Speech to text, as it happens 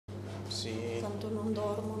Sì. Tanto non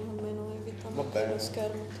dormono, almeno evitano che lo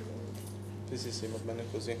schermo ti veda. Sì, va bene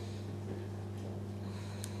così.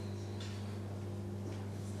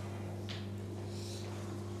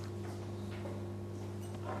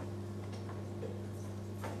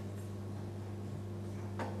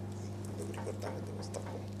 Devo ricordare che devo stare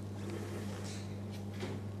qua.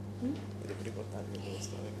 Devo ricordare che devo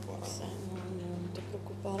stare qua. Sì, non ti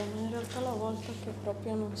preoccupare, ma in realtà la volta che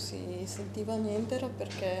proprio non si sentiva niente era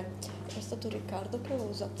perché era stato Riccardo che aveva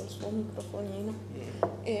usato il suo microfonino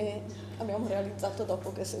e abbiamo realizzato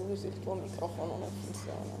dopo che se usi il tuo microfono non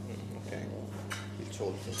funziona. Ok, il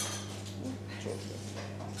ciolto.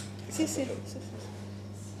 Sì. Sì.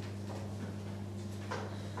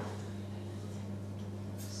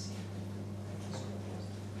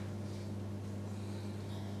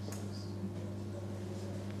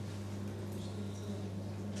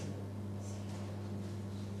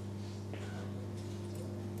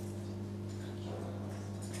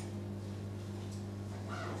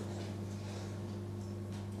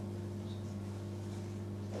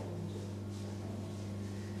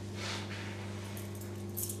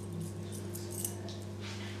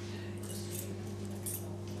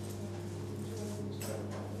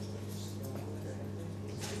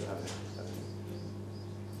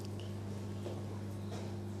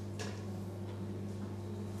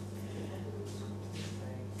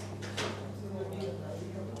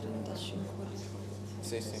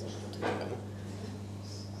 Va bene.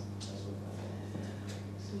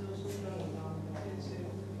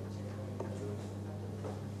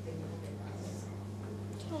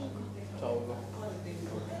 Ciao Ugo.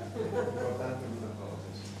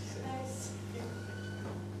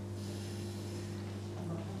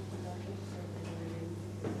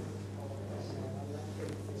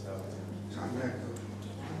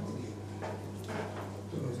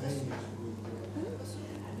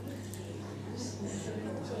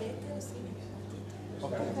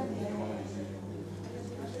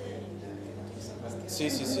 Sì,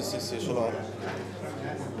 ce l'ho.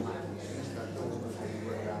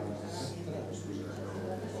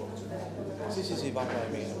 Sì, vai,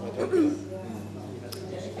 tranquillo.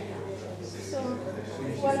 So,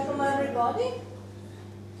 welcome everybody.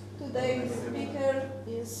 Today's speaker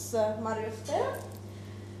is Mario Spera.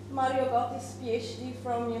 Mario got his PhD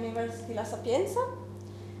from Università La Sapienza.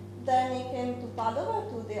 Then he came to Padova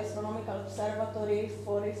to the Astronomical Observatory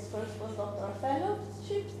for his first postdoctoral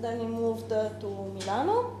fellowship. Then he moved to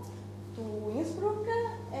Milano, to Innsbruck,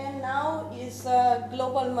 and now is a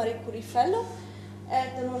Global Marie Curie Fellow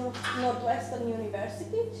at the Northwestern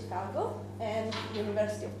University, Chicago, and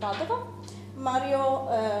University of Padova. Mario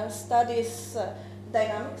studies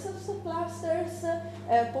dynamics of subclusters,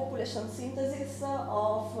 population synthesis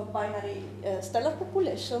of binary stellar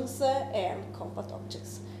populations, and compact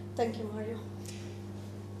objects. Thank you, Mario.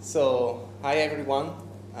 So, hi everyone,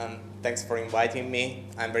 and thanks for inviting me.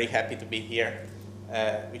 I'm very happy to be here,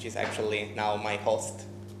 which is actually now my host.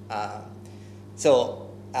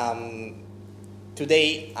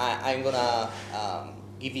 Today I'm gonna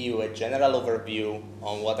give you a general overview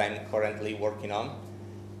on what I'm currently working on.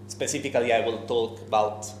 Specifically, I will talk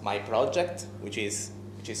about my project, which is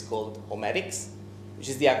called HOMERICS, which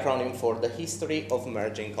is the acronym for the History of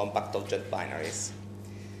Merging Compact Object Binaries.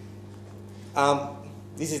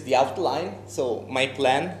 This is the outline. So my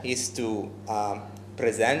plan is to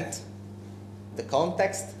present the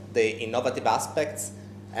context, the innovative aspects,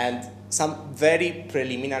 and some very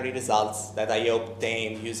preliminary results that I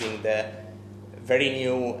obtained using the very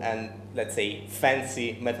new and, let's say,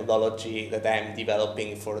 fancy methodology that I'm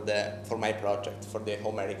developing for my project, for the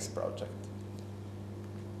HOMERICS project.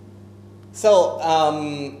 So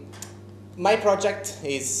my project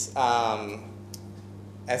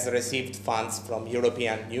has received funds from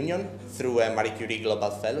European Union through a Marie Curie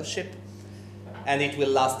Global Fellowship, and it will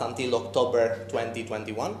last until October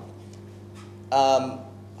 2021.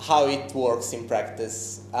 How it works in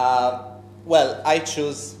practice? Well, I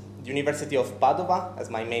choose the University of Padova as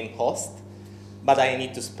my main host, but I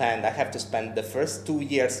have to spend the first 2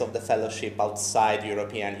 years of the fellowship outside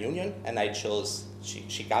European Union, and I chose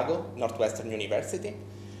Chicago, Northwestern University.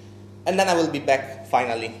 And then I will be back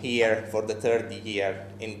finally here for the third year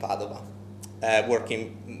in Padova,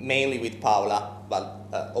 working mainly with Paula, but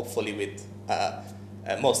hopefully with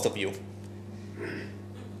most of you.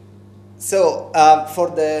 So for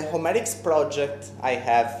the HOMERICS project, I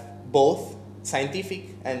have both scientific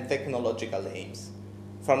and technological aims.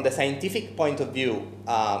 From the scientific point of view,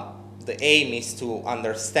 the aim is to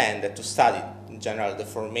understand and to study, in general, the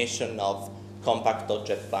formation of compact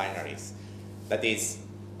object binaries. That is,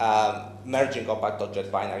 merging compact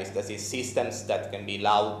object binaries, that is, systems that can be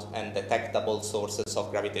loud and detectable sources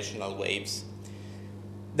of gravitational waves.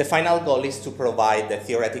 The final goal is to provide a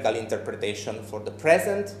theoretical interpretation for the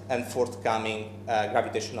present and forthcoming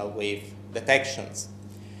gravitational wave detections.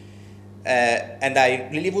 And I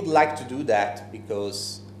really would like to do that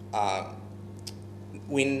because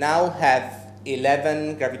we now have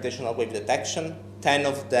 11 gravitational wave detection. 10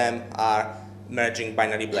 of them are merging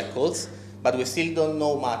binary black holes, but we still don't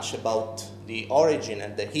know much about the origin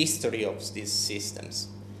and the history of these systems.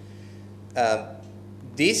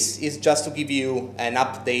 This is just to give you an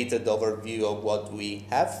updated overview of what we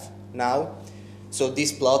have now. So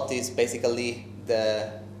this plot is basically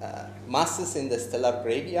the masses in the stellar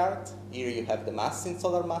graveyard. Here you have the mass in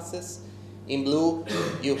solar masses. In blue,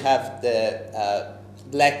 you have the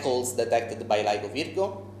black holes detected by LIGO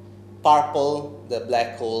Virgo. Purple, the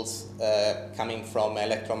black holes coming from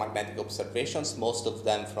electromagnetic observations, most of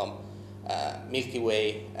them from Milky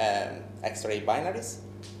Way X-ray binaries.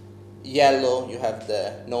 Yellow, you have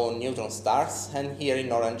the known neutron stars, and here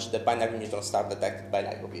in orange, the binary neutron star detected by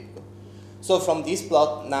LIGO Virgo. So from this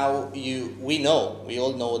plot, now we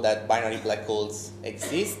all know that binary black holes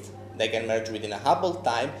exist. They can merge within a Hubble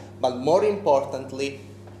time, but more importantly,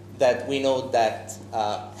 that we know that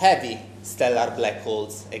heavy stellar black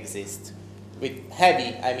holes exist. With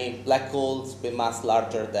heavy, I mean black holes with mass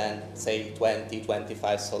larger than, say, 20,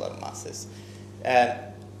 25 solar masses.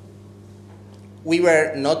 We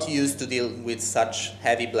were not used to deal with such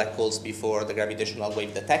heavy black holes before the gravitational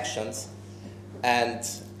wave detections. And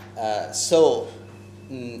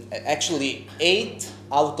actually 8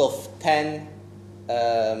 out of 10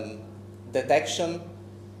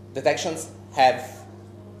 detections have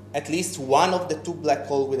at least one of the two black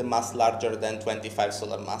holes with a mass larger than 25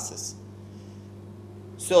 solar masses.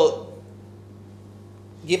 So,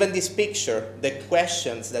 given this picture, the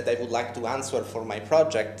questions that I would like to answer for my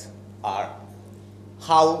project are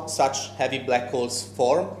how such heavy black holes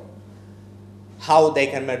form, how they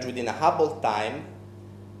can merge within a Hubble time,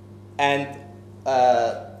 and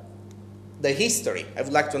the history. I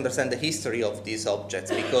would like to understand the history of these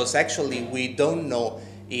objects, because actually we don't know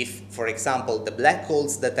if, for example, the black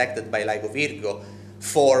holes detected by LIGO Virgo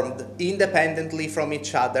formed independently from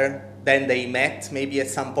each other, then they met maybe at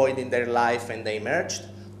some point in their life and they merged,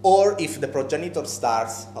 or if the progenitor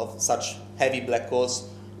stars of such heavy black holes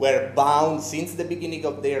were bound since the beginning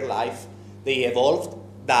of their life, they evolved,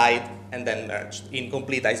 died, and then merged in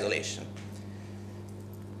complete isolation.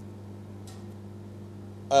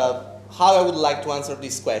 How I would like to answer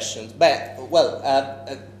these questions?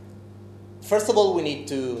 First of all, we need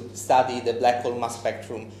to study the black hole mass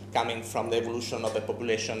spectrum coming from the evolution of a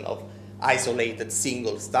population of isolated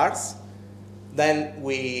single stars. Then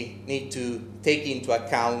we need to take into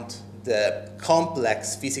account the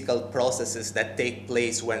complex physical processes that take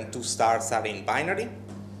place when two stars are in binary.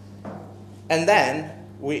 And then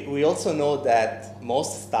we also know that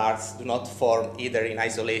most stars do not form either in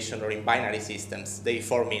isolation or in binary systems. They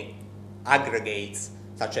form in aggregates,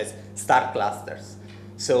 such as star clusters.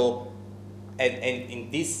 So, and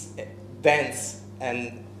in these dense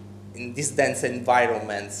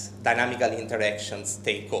environments, dynamical interactions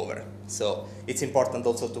take over. So it's important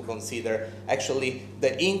also to consider actually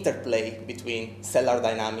the interplay between stellar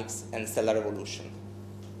dynamics and stellar evolution.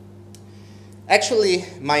 Actually,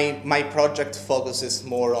 my project focuses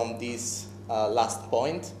more on this last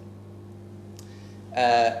point.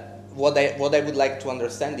 What I would like to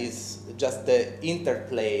understand is just the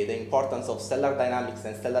interplay, the importance of stellar dynamics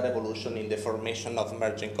and stellar evolution in the formation of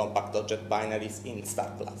merging compact object binaries in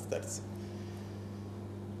star clusters.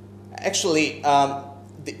 Actually,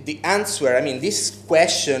 the answer, I mean, this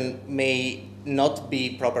question may not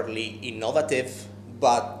be properly innovative,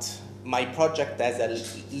 but my project has a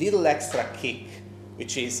little extra kick,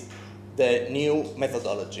 which is the new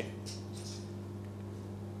methodology.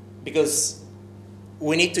 Because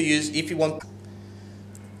we need to use, if you want,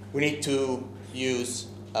 we need to use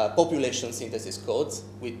population synthesis codes,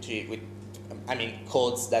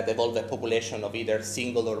 codes that evolve a population of either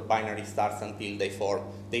single or binary stars until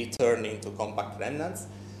they turn into compact remnants.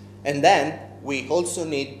 And then we also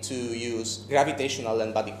need to use gravitational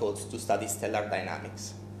n-body codes to study stellar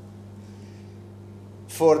dynamics.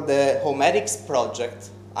 For the HOMERICS project,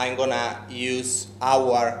 I'm gonna use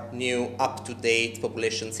our new up-to-date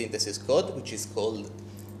population synthesis code, which is called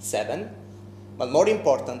 7. But more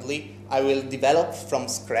importantly, I will develop from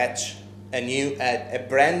scratch a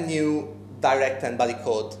brand new direct n-body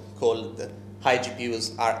code called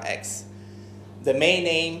HiGPUs RX. The main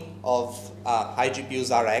aim of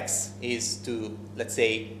HiGPUs RX is to, let's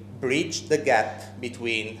say, bridge the gap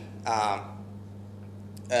between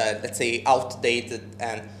let's say, outdated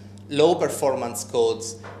and low performance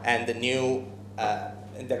codes and the new,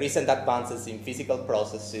 and the recent advances in physical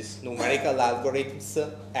processes, numerical algorithms,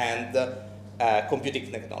 and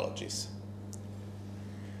computing technologies.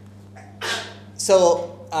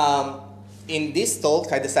 So in this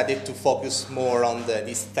talk, I decided to focus more on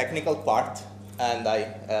this technical part, and I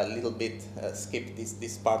a little bit skipped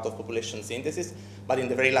this part of population synthesis. But in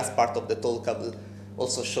the very last part of the talk, I will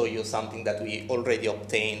also show you something that we already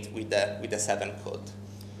obtained with the 7 code.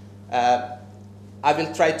 I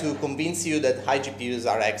will try to convince you that high GPUs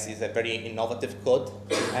RX is a very innovative code,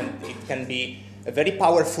 and it can be a very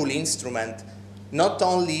powerful instrument, not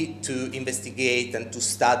only to investigate and to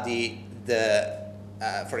study the,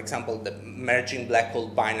 for example, the merging black hole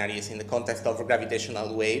binaries in the context of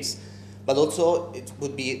gravitational waves, but also it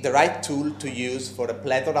would be the right tool to use for a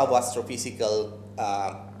plethora of astrophysical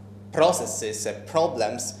processes and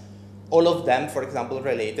problems, all of them, for example,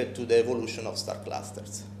 related to the evolution of star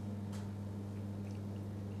clusters.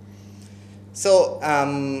 So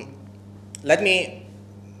let me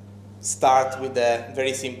start with a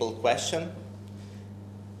very simple question.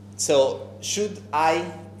 So should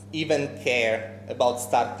I even care about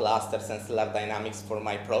star clusters and stellar dynamics for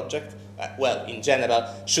my project? Well, in general,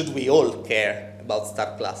 should we all care about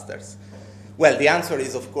star clusters? Well, the answer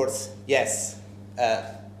is, of course, yes.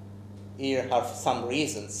 Here are some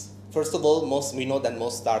reasons. First of all, we know that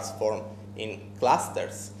most stars form in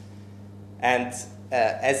clusters. And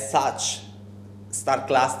as such, star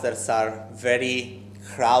clusters are very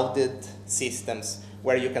crowded systems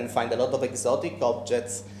where you can find a lot of exotic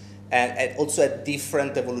objects and also at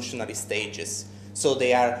different evolutionary stages. So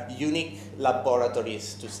they are unique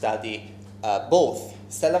laboratories to study both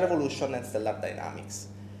stellar evolution and stellar dynamics.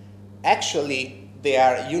 Actually, they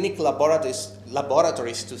are unique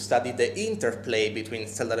laboratories to study the interplay between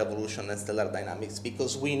stellar evolution and stellar dynamics,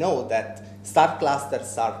 because we know that star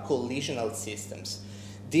clusters are collisional systems.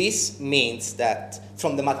 This means that,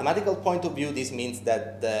 from the mathematical point of view, this means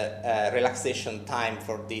that the relaxation time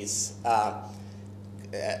for these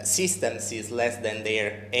systems is less than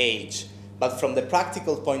their age. But from the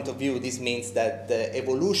practical point of view, this means that the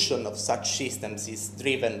evolution of such systems is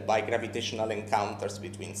driven by gravitational encounters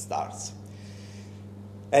between stars.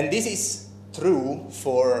 And this is true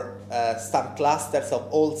for star clusters of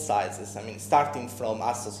all sizes. I mean, starting from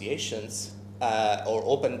associations or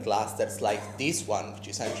open clusters like this one, which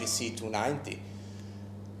is NGC 290,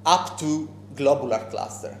 up to globular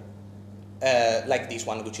cluster, like this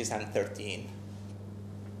one, which is M13.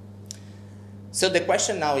 So the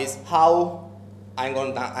question now is how I'm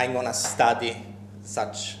gonna study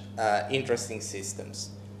such interesting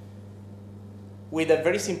systems. With a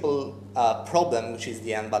very simple problem, which is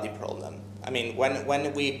the n-body problem. I mean,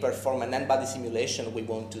 when we perform an n-body simulation, we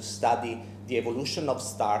want to study the evolution of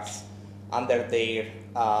stars under their,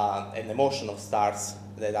 and the motion of stars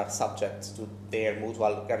that are subject to their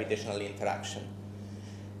mutual gravitational interaction.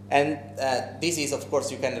 And this is, of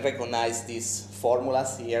course, you can recognize these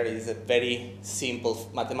formulas. Here is a very simple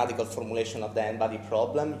mathematical formulation of the n-body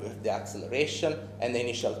problem with the acceleration and the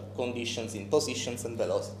initial conditions in positions and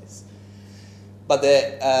velocities. But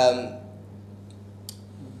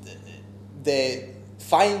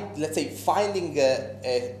finding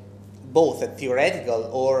both a theoretical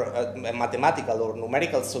or a mathematical or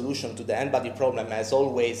numerical solution to the n-body problem has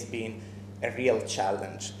always been a real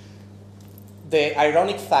challenge. The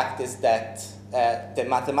ironic fact is that the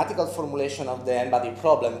mathematical formulation of the n-body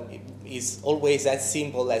problem is always as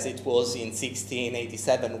simple as it was in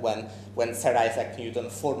 1687 when Sir Isaac Newton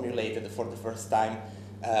formulated for the first time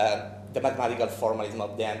the mathematical formalism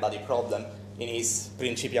of the n-body problem in his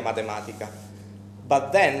Principia Mathematica.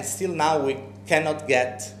 But then, still now, we cannot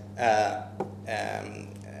get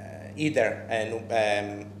either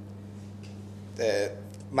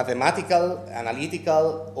mathematical,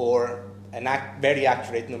 analytical, or a very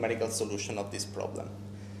accurate numerical solution of this problem.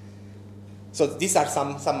 So these are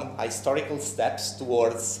some historical steps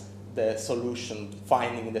towards the solution,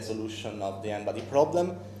 finding the solution of the n-body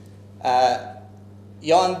problem.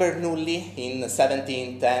 Johann Bernoulli in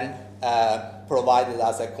 1710 provided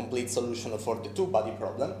us a complete solution for the two-body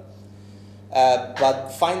problem. But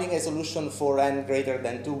finding a solution for n greater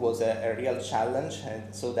than 2 was a real challenge,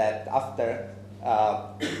 and so that after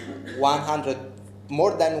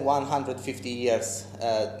more than 150 years,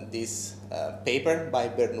 this paper by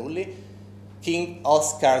Bernoulli, King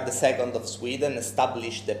Oscar II of Sweden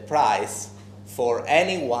established the prize for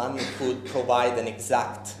anyone who could provide an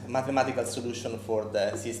exact mathematical solution for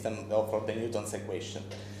the system, or for the Newton's equation.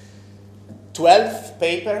 12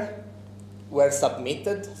 papers were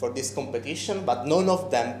submitted for this competition, but none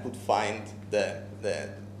of them could find the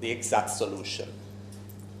the exact solution.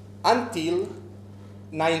 Until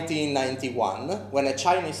 1991, when a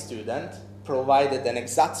Chinese student provided an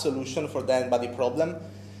exact solution for the n-body problem.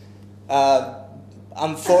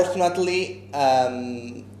 Unfortunately,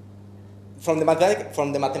 from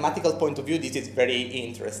the mathematical point of view, this is very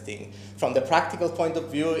interesting. From the practical point of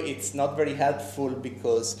view, it's not very helpful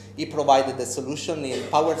because he provided a solution in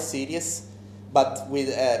power series, but with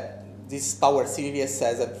this power series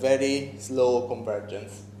has a very slow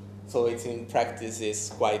convergence. So it's in practice is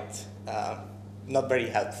quite not very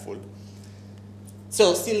helpful.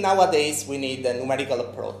 So still nowadays, we need a numerical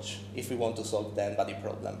approach if we want to solve the n-body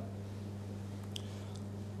problem.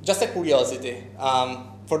 Just a curiosity,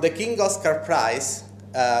 for the King Oscar Prize,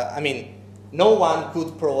 no one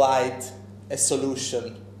could provide a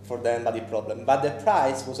solution for the n-body problem, but the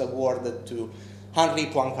prize was awarded to Henri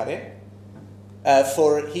Poincaré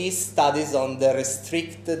for his studies on the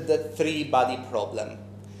restricted three-body problem.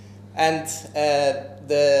 And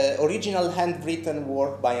the original handwritten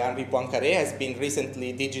work by Henri Poincaré has been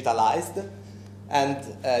recently digitalized, and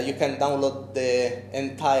you can download the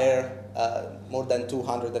entire more than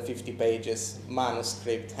 250 pages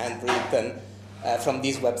manuscript handwritten from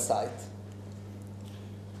this website.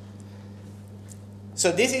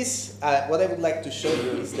 So this is what I would like to show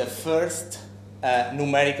you is the first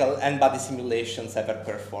numerical n-body simulations ever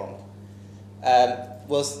performed.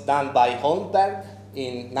 Was done by Holmberg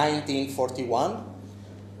in 1941.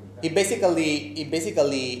 It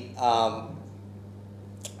basically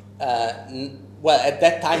well, at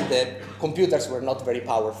that time the computers were not very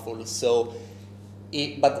powerful, so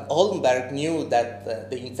but Holmberg knew that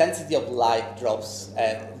the intensity of light drops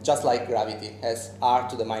just like gravity, as r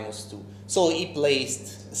to the minus 2. So he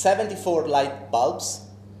placed 74 light bulbs,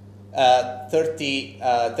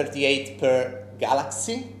 38 per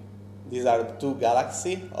galaxy. These are the two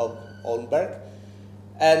galaxies of Holmberg.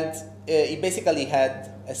 And he basically had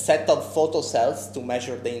a set of photocells to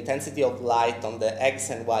measure the intensity of light on the x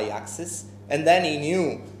and y axis. And then he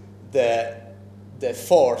knew the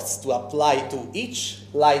force to apply to each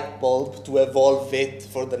light bulb to evolve it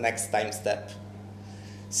for the next time step.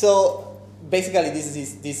 So basically this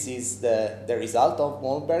is the result of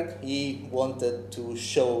Holmberg. He wanted to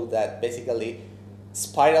show that basically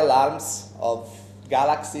spiral arms of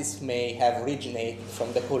galaxies may have originated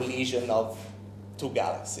from the collision of two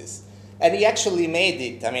galaxies. And he actually made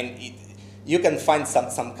it. I mean, you can find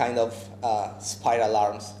some kind of spiral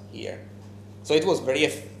arms here. So it was very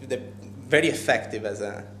effective as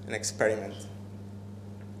an experiment.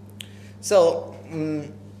 So,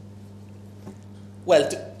 well,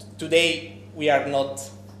 today we are not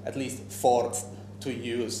at least forced to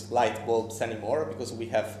use light bulbs anymore because we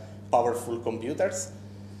have powerful computers.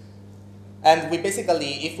 And we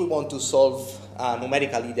basically, if we want to solve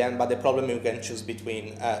numerically the n-body problem, we can choose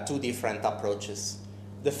between two different approaches.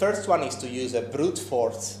 The first one is to use a brute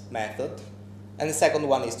force method, and the second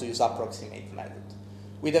one is to use approximate method.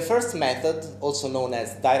 With the first method, also known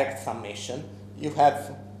as direct summation, you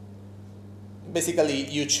have, basically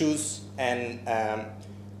you choose a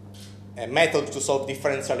method to solve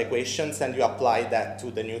differential equations and you apply that to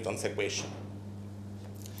the Newton's equation.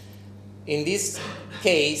 In this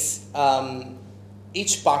case,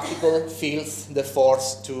 each particle feels the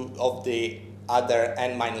force of the other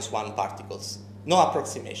n-1 particles. No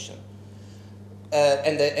approximation.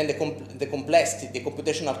 And the complexity, the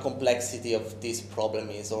computational complexity of this problem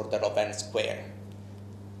is order of n squared.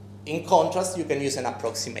 In contrast, you can use an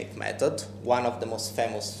approximate method. One of the most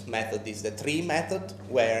famous methods is the tree method,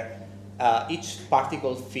 where each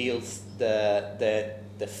particle feels the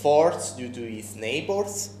force due to its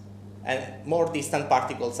neighbors, and more distant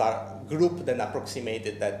particles are grouped and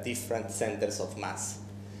approximated at different centers of mass.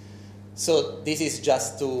 So this is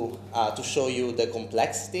just to show you the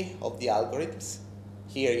complexity of the algorithms.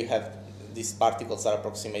 Here you have these particles are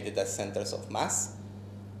approximated as centers of mass.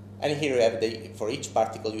 And here you have for each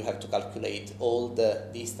particle you have to calculate all the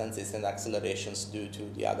distances and accelerations due to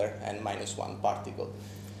the other n-1 particle.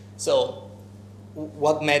 So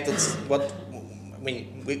what methods,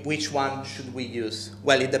 which one should we use?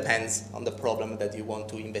 Well, it depends on the problem that you want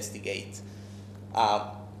to investigate.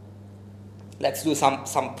 Let's do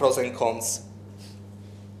some pros and cons.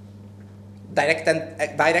 Direct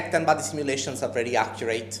n-body simulations are very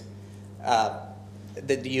accurate.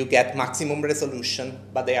 You get maximum resolution,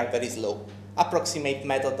 but they are very slow. Approximate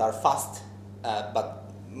methods are fast,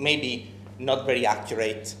 but maybe not very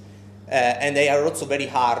accurate. And they are also very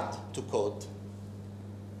hard to code.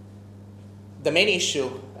 The main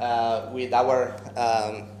issue with our,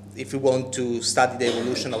 if we want to study the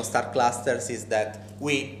evolution of star clusters, is that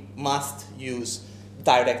we must use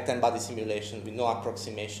direct n-body simulation with no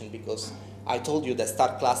approximation, because I told you that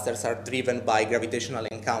star clusters are driven by gravitational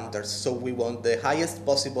encounters, so we want the highest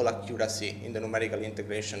possible accuracy in the numerical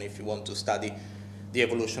integration if you want to study the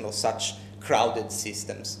evolution of such crowded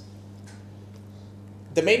systems.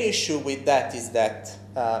 The main issue with that is that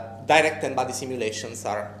direct n-body simulations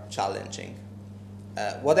are challenging.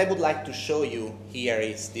 What I would like to show you here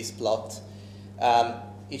is this plot.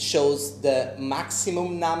 It shows the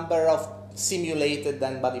maximum number of simulated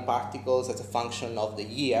n-body particles as a function of the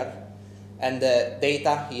year. And the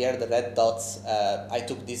data here, the red dots, I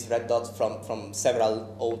took these red dots from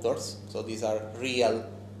several authors. So these are real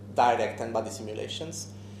direct n-body simulations.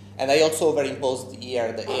 And I also overimposed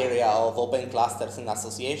here the area of open clusters and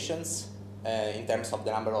associations in terms of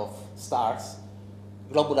the number of stars,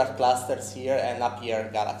 globular clusters here, and up here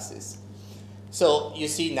galaxies. So you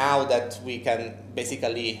see now that we can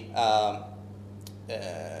basically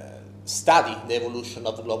study the evolution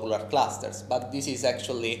of globular clusters, but this is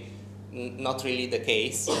actually not really the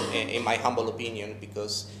case, in my humble opinion,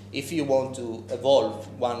 because if you want to evolve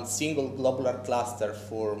one single globular cluster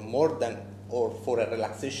for more than, or for a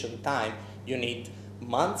relaxation time, you need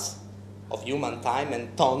months of human time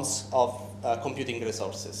and tons of computing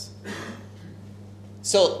resources.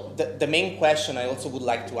 So the main question I also would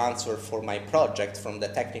like to answer for my project from the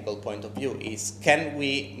technical point of view is, can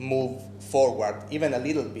we move forward, even a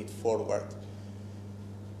little bit forward?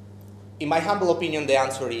 In my humble opinion, the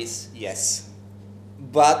answer is yes.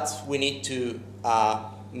 But we need to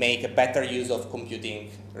make a better use of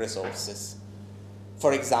computing resources.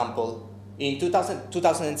 For example, in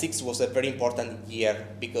 2006 was a very important year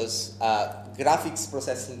because graphics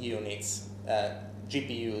processing units,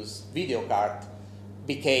 GPUs, video card,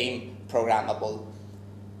 became programmable.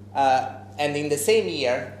 And in the same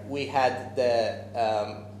year, we had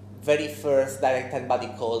the very first direct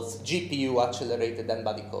n-body codes, GPU-accelerated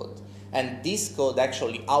n-body code. And this code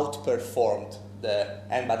actually outperformed the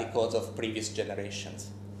n-body codes of previous generations.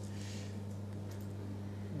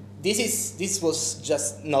 This was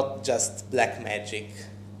just not just black magic.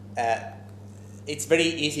 It's very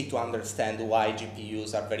easy to understand why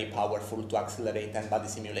GPUs are very powerful to accelerate n-body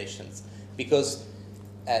simulations, because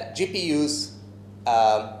GPUs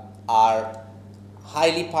are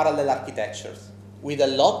highly parallel architectures with a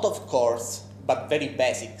lot of cores, but very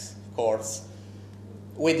basic cores,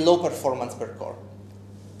 with low performance per core.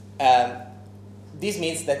 This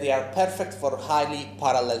means that they are perfect for highly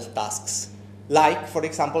parallel tasks, like, for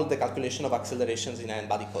example, the calculation of accelerations in an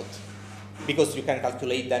n-body code, because you can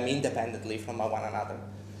calculate them independently from one another.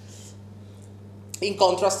 In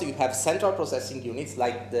contrast, you have central processing units,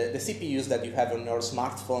 like the CPUs that you have on your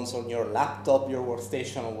smartphones, on your laptop, your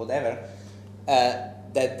workstation, or whatever,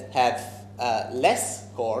 that have less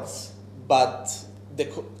cores, but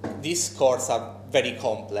these cores are very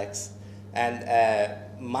complex and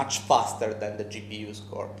much faster than the GPU's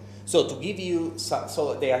core. So to give you some,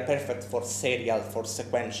 so they are perfect for serial, for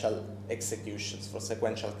sequential executions, for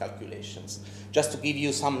sequential calculations. Just to give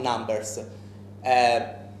you some numbers,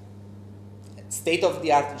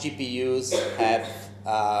 state-of-the-art GPUs have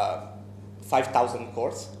 5,000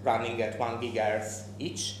 cores running at 1 gigahertz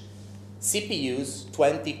each. CPUs,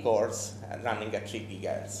 20 cores running at 3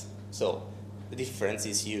 gigahertz. So the difference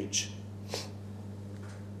is huge.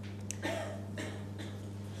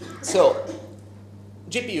 So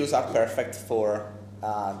GPUs are perfect for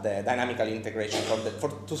the dynamical integration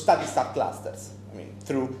to study star clusters, I mean,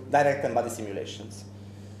 through direct n-body simulations.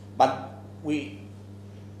 But we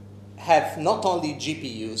have not only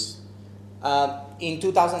GPUs. In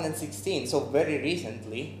 2016, so very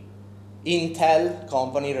recently, Intel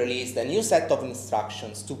company released a new set of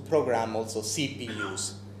instructions to program also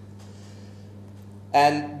CPUs.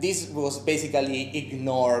 And this was basically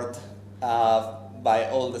ignored by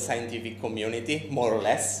all the scientific community, more or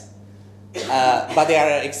less. But they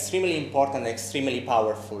are extremely important, extremely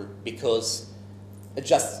powerful, because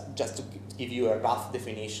just to give you a rough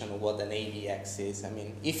definition of what an AVX is, I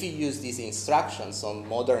mean, if you use these instructions on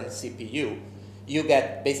modern CPU, you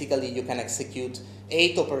get, basically, you can execute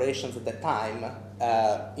 8 operations at a time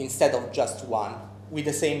instead of just one, with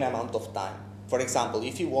the same amount of time. For example,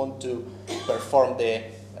 if you want to perform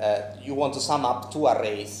you want to sum up 2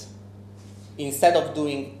 arrays, instead of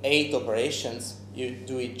doing 8 operations, you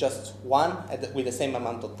do it just one with the same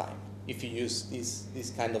amount of time, if you use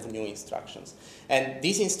these kind of new instructions. And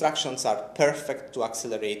these instructions are perfect to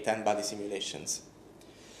accelerate n-body simulations.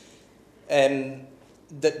 And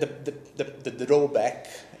the drawback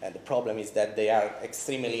and the problem is that they are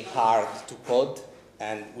extremely hard to code,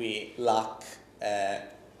 and we lack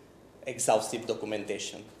exhaustive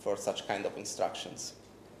documentation for such kind of instructions.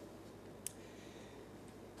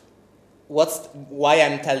 why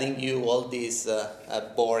I'm telling you all this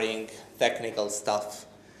boring technical stuff?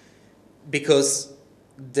 Because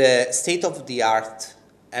the state-of-the-art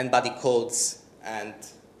n-body codes and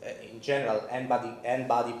in general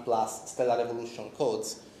n-body plus stellar evolution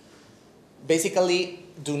codes basically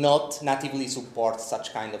do not natively support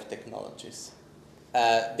such kind of technologies.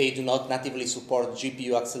 They do not natively support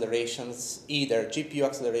GPU accelerations, either GPU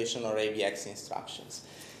acceleration or AVX instructions.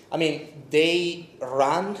 I mean, they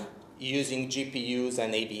run using GPUs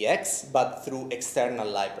and AVX, but through external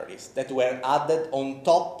libraries that were added on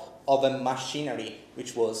top of a machinery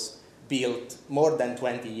which was built more than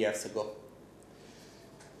 20 years ago.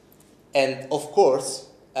 And of course,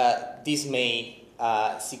 this may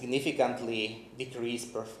significantly decrease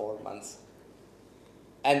performance.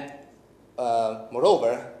 And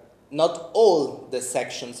moreover, not all the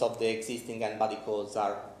sections of the existing n-body codes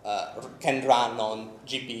can run on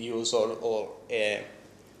GPUs or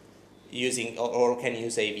can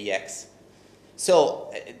use AVX.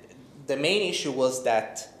 So the main issue was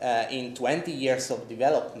that in 20 years of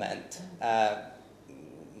development,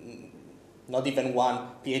 not even one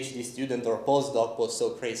PhD student or postdoc was so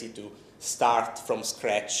crazy to start from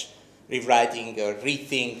scratch, rewriting or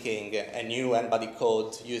rethinking a new n-body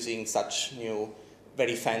code using such new,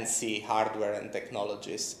 very fancy hardware and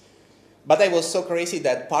technologies. But I was so crazy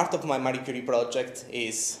that part of my Marie Curie project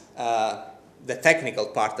is, the technical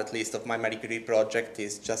part at least of my Marie Curie project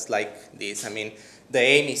is just like this. I mean, the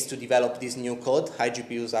aim is to develop this new code,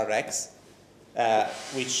 high-GPUs RX,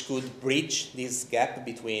 which could bridge this gap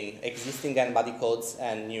between existing n-body codes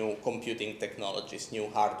and new computing technologies, new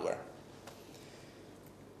hardware.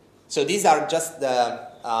 So these are just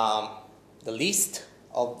the list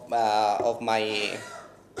of my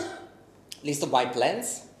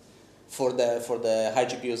plans for the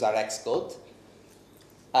high-GPUs RX code.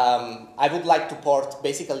 I would like to port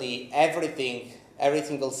basically every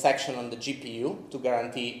single section on the GPU to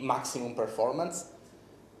guarantee maximum performance.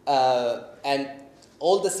 And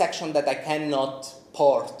all the sections that I cannot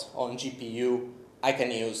port on GPU, I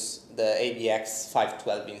can use the AVX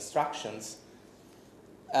 512 instructions.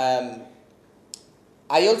 I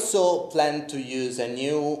also plan to use a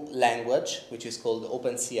new language, which is called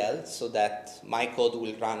OpenCL, so that my code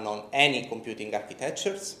will run on any computing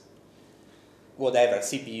architectures, whatever,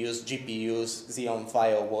 CPUs, GPUs, Xeon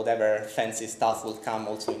Phi, or whatever fancy stuff will come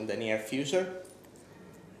also in the near future.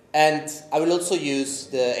 And I will also use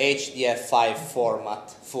the HDF5 format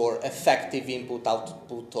for effective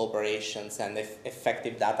input-output operations and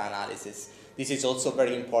effective data analysis. This is also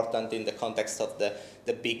very important in the context of the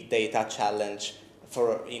big data challenge,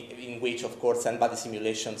 in which, of course, n-body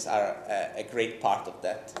simulations are a great part of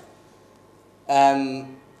that.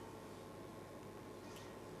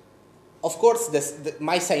 Of course,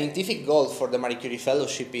 my scientific goal for the Marie Curie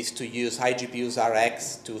Fellowship is to use high-GPUs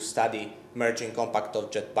RX to study merging compact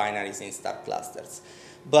object binaries in star clusters.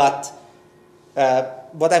 But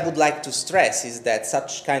what I would like to stress is that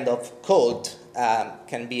such kind of code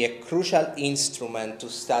can be a crucial instrument to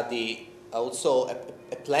study also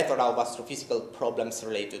a plethora of astrophysical problems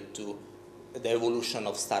related to the evolution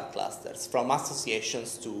of star clusters, from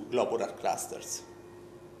associations to globular clusters.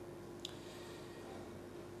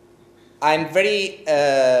 I'm very,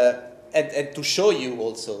 and to show you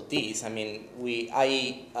also this, I mean,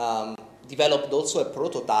 I developed also a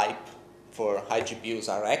prototype for high-GPUs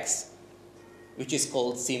RX, which is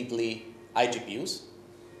called simply iGPUs.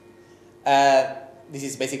 This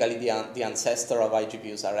is basically the ancestor of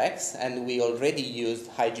iGPUs RX, and we already used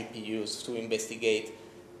high-GPUs to investigate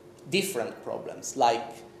different problems,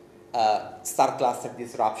 like star cluster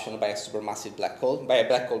disruption by a supermassive black hole, by a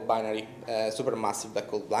black hole binary, supermassive black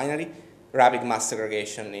hole binary, rapid mass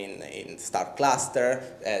segregation in star cluster,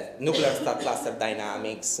 nuclear star cluster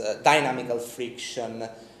dynamics, dynamical friction,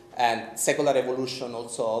 and secular evolution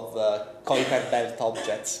also of Kuiper belt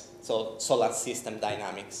objects, so solar system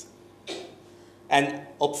dynamics. And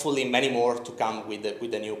hopefully many more to come with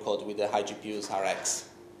the new code, with the high-GPUs RX.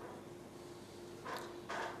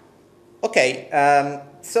 Okay,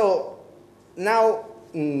 so now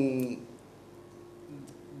the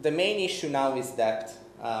main issue now is that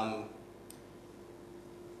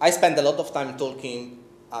I spend a lot of time talking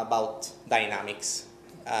about dynamics.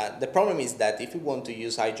 The problem is that if we want to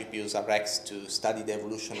use high-GPUs RX to study the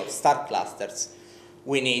evolution of star clusters,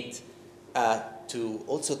 we need to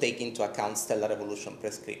also take into account stellar evolution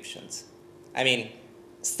prescriptions. I mean,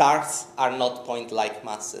 stars are not point-like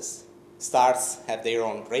masses. Stars have their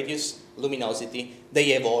own radius, luminosity,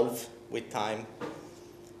 they evolve with time.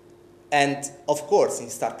 And of course, in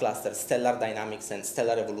star clusters, stellar dynamics and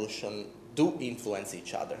stellar evolution do influence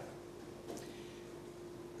each other.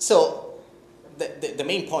 So the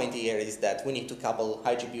main point here is that we need to couple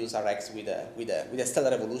high GPUs Rx with a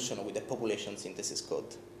stellar evolution or with a population synthesis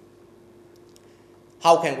code.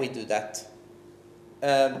 How can we do that?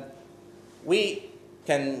 We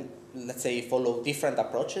can, let's say, follow different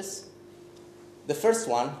approaches. The first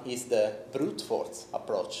one is the brute force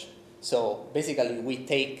approach. So basically, we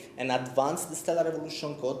take an advanced stellar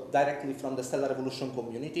evolution code directly from the stellar evolution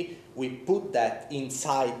community. We put that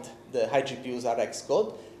inside the high GPUs Rx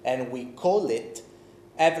code, and we call it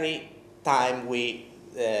every time we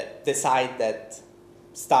decide that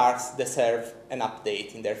stars deserve an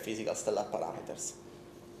update in their physical stellar parameters.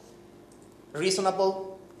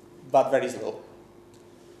 Reasonable, but very slow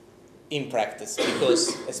in practice,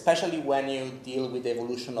 because especially when you deal with the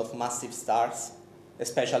evolution of massive stars,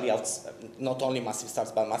 especially not only massive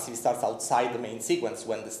stars, but massive stars outside the main sequence,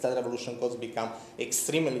 when the stellar evolution codes become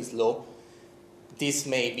extremely slow, this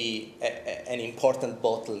may be an important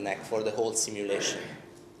bottleneck for the whole simulation.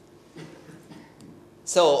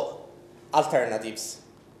 So, alternatives.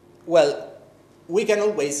 Well, we can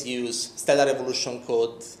always use stellar evolution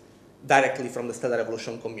code directly from the stellar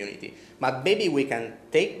evolution community, but maybe we can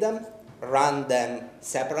take them, run them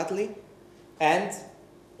separately, and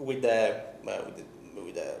with the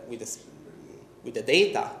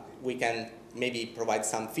data, we can maybe provide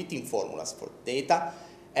some fitting formulas for data,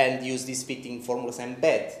 and use these fitting formulas,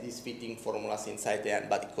 embed these fitting formulas inside the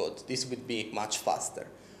n-body code. This would be much faster.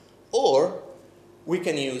 Or we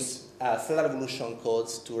can use stellar evolution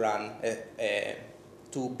codes to run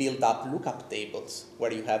to build up lookup tables,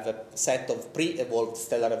 where you have a set of pre-evolved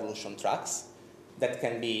stellar evolution tracks that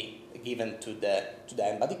can be given to the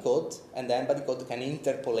n-body code, and the n-body code can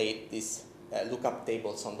interpolate these lookup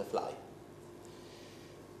tables on the fly.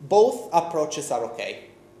 Both approaches are okay.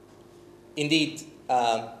 Indeed,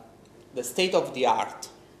 the state-of-the-art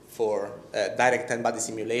for direct n-body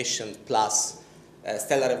simulation plus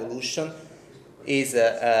stellar evolution is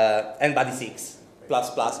n-body 6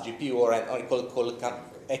 plus GPU, or a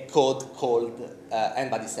code called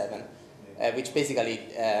n-body 7, which basically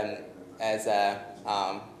is an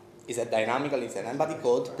n-body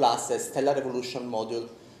code plus a stellar evolution module,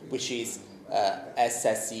 which is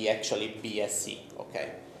SSE, actually BSC,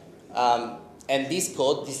 okay? And this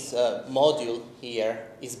code, this module here,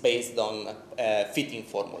 is based on fitting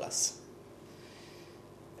formulas.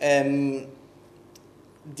 The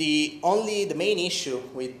main issue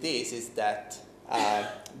with this is that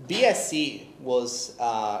BSC was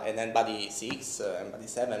and n-body 6, n-body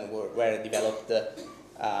 7 were developed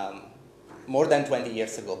more than 20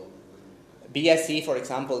 years ago. BSC, for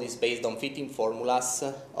example, is based on fitting formulas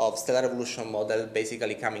of stellar evolution model,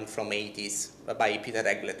 basically coming from 80s by Peter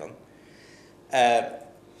Eggleton.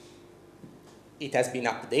 It has been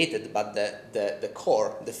updated, but the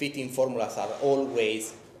core, the fitting formulas are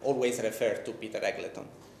always referred to Peter Eggleton.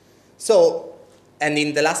 So, and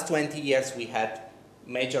in the last 20 years, we had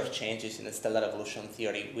major changes in the stellar evolution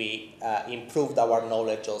theory. We improved our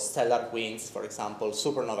knowledge of stellar winds, for example,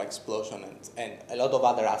 supernova explosion, and a lot of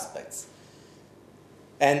other aspects.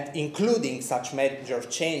 And including such major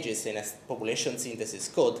changes in a population synthesis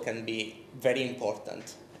code can be very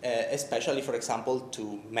important, especially, for example,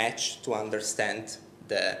 to understand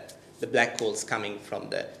the black holes coming from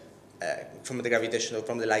the gravitational,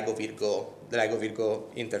 from the LIGO Virgo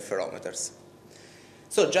interferometers.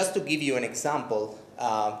 So just to give you an example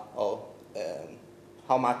of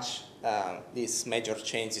how much these major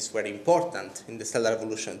changes were important in the stellar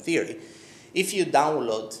evolution theory, if you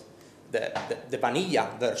download the vanilla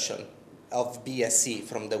version of BSC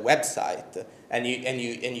from the website, and you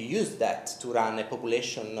use that to run a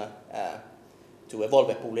population, to evolve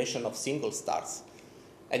a population of single stars,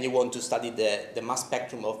 and you want to study the mass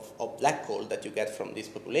spectrum of black hole that you get from this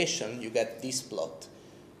population, you get this plot.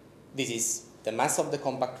 This is the mass of the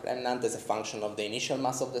compact remnant as a function of the initial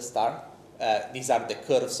mass of the star. These are the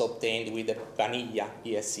curves obtained with the vanilla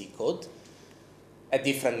BSC code at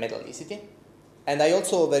different metallicity. And I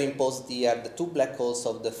also overimposed here the two black holes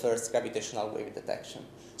of the first gravitational wave detection.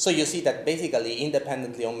 So you see that basically,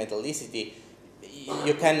 independently of metallicity,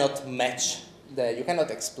 you cannot you cannot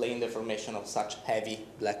explain the formation of such heavy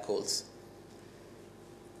black holes.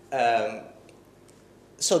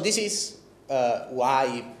 So this is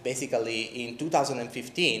why basically in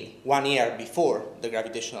 2015, 1 year before the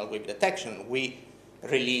gravitational wave detection, we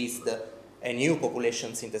released a new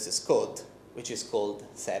population synthesis code, which is called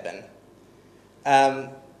 7.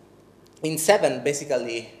 In 7,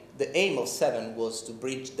 basically, the aim of 7 was to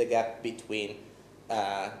bridge the gap between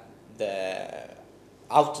the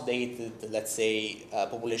outdated, let's say,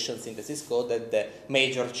 population synthesis code and the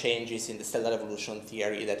major changes in the stellar evolution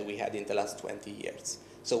theory that we had in the last 20 years.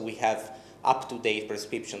 So we have up-to-date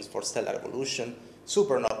prescriptions for stellar evolution,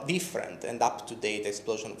 supernova different and up-to-date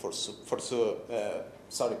explosion for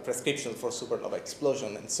prescription for supernova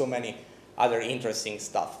explosion, and so many other interesting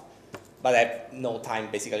stuff. But I have no time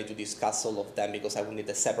basically to discuss all of them because I will need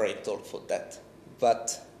a separate talk for that.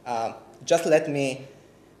 But just let me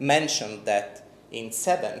mention that in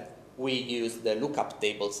 7, we use the lookup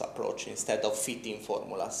tables approach instead of fitting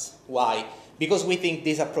formulas. Why? Because we think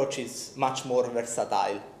this approach is much more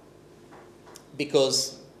versatile.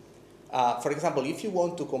 Because, for example, if you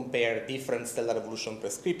want to compare different stellar evolution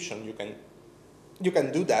prescription, you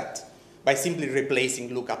can do that by simply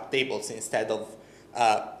replacing lookup tables instead of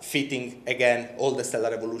fitting, again, all the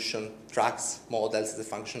stellar evolution tracks, models, as a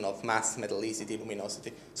function of mass, metallicity,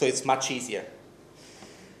 luminosity. So it's much easier.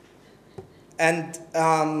 And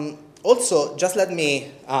also, just let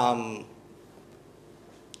me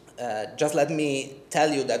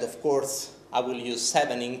tell you that, of course, I will use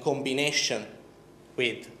 7 in combination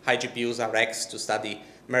with high GPUs Rx to study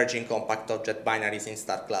merging compact object binaries in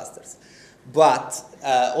star clusters. But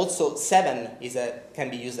also 7 can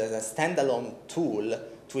be used as a standalone tool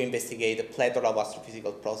to investigate a plethora of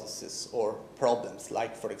astrophysical processes or problems.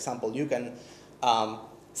 Like, for example, you can,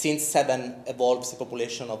 since 7 evolves a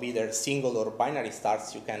population of either single or binary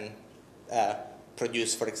stars, you can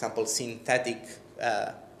produce, for example, synthetic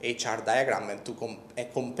HR diagram and to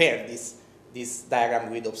compare this diagram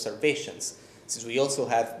with observations, since we also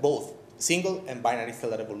have both single and binary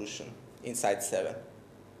stellar evolution inside 7.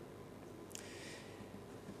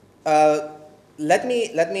 Let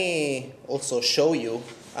me also show you,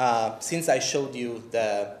 since I showed you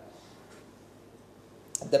the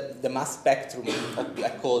mass spectrum of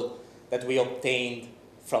black hole that we obtained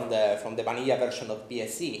from the vanilla version of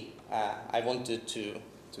BSE, I wanted to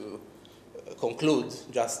conclude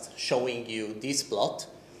just showing you this plot,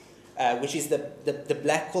 which is the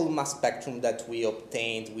black hole mass spectrum that we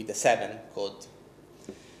obtained with the 7 code.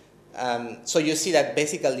 So you see that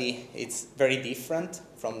basically it's very different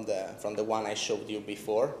from the one I showed you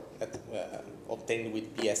before, that obtained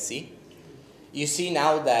with BSE. You see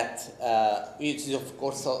now that it is, of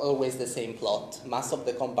course, always the same plot. Mass of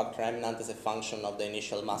the compact remnant is a function of the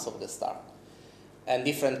initial mass of the star. And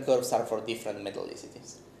different curves are for different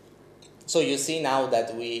metallicities. So you see now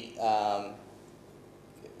that we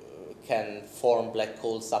can form black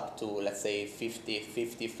holes up to, let's say, 50,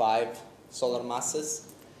 55 solar masses.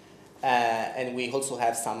 And we also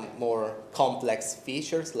have some more complex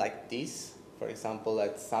features like this. For example,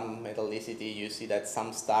 at some metallicity, you see that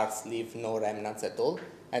some stars leave no remnants at all.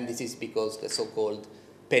 And this is because the so-called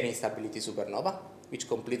peri-instability supernova, which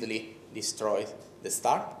completely destroys the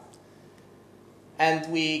star. And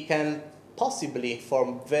we can possibly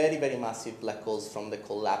form very, very massive black holes from the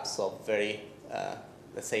collapse of very,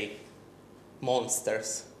 let's say,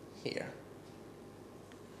 monsters here.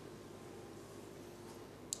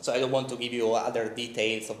 So I don't want to give you other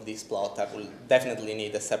details of this plot. I will definitely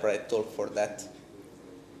need a separate talk for that.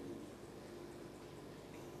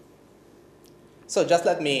 So just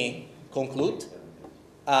let me conclude.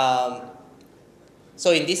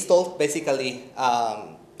 So in this talk, basically,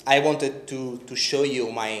 I wanted to show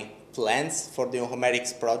you my plans for the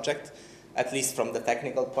HOMERICS project, at least from the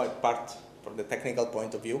technical point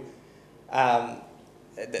of view. The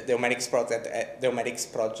HOMERICS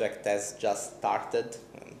project has just started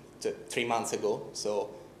 3 months ago,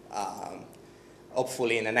 so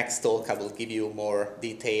hopefully in the next talk I will give you more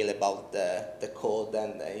detail about the code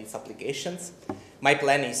and its applications. My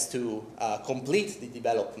plan is to complete the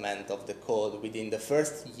development of the code within the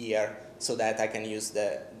first year so that I can use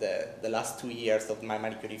the last 2 years of my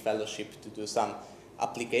Marie Curie fellowship to do some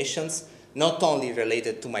applications, not only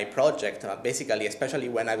related to my project, but basically, especially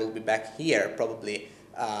when I will be back here, probably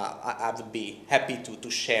I would be happy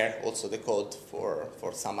to share also the code for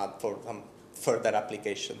some further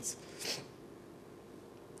applications.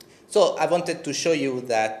 So I wanted to show you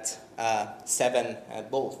that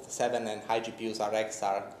both 7 and high GPUs Rx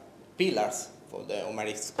are pillars for the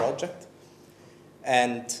HOMERICS project.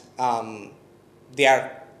 And they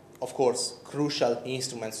are, of course, crucial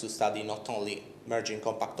instruments to study not only merging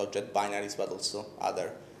compact object binaries, but also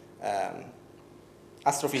other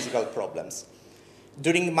astrophysical problems.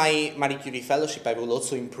 During my Marie Curie fellowship, I will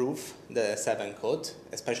also improve the 7 code,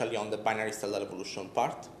 especially on the binary stellar evolution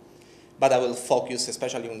part. But I will focus,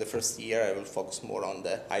 especially in the first year, I will focus more on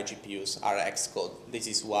the high GPUs Rx code. This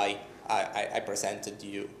is why I presented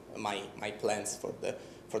you my plans for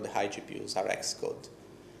the high GPUs Rx code.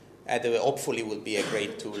 And hopefully will be a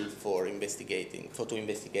great tool for to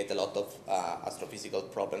investigate a lot of astrophysical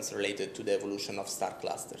problems related to the evolution of star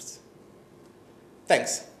clusters.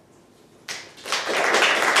 Thanks.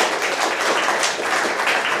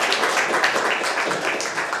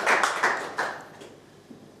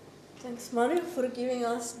 Thanks, Mario, for giving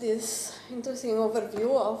us this interesting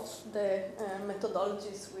overview of the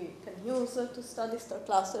methodologies we can use to study star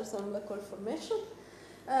clusters and black hole formation.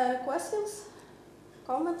 Questions?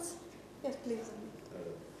 Comments? Yes, please.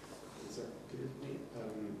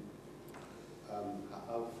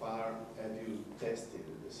 How far have you tested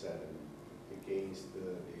the 7 against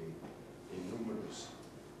a numerous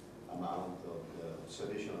amount of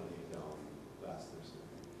observational data on clusters,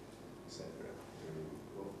 etc.?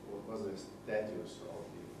 What was the status of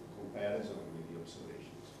the comparison with the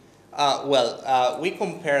observations? We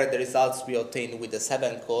compared the results we obtained with the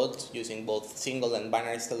 7 code using both single and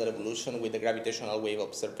binary stellar evolution with the gravitational wave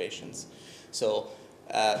observations. So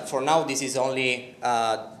for now, this is only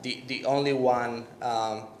the only one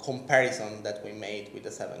comparison that we made with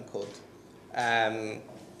the 7 code.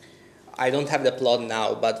 I don't have the plot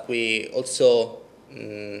now, but we also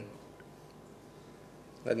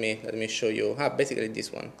let me show you. Basically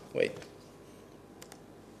this one. Wait.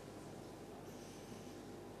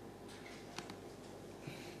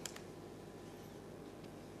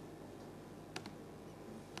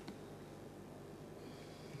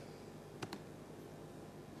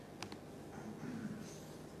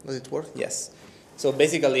 Does it work? Yes. So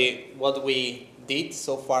basically, what we did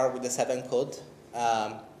so far with the 7 code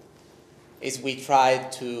is we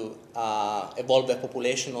tried to evolve a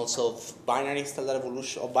population also of binary stellar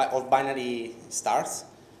evolution, or binary stars,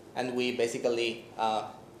 and we basically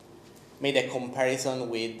made a comparison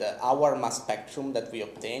with our mass spectrum that we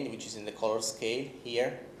obtained, which is in the color scale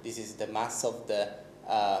here. This is the mass of the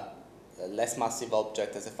less massive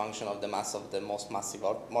object as a function of the mass of the most massive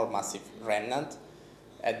or more massive remnant.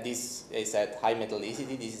 This is at high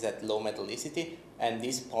metallicity, this is at low metallicity, and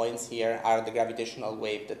these points here are the gravitational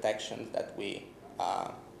wave detections that we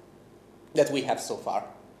have so far.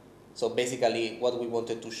 So basically what we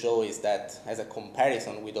wanted to show is that as a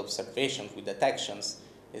comparison with observations, with detections,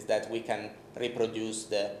 is that we can reproduce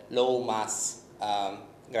the low mass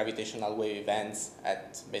gravitational wave events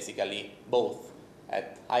at basically both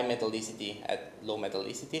at high metallicity, at low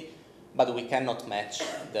metallicity, but we cannot match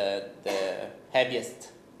the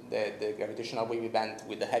heaviest, the gravitational wave event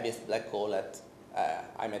with the heaviest black hole at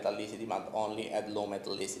high metallicity, but only at low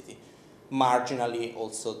metallicity. Marginally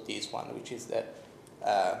also this one, which is the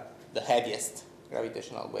heaviest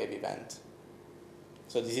gravitational wave event.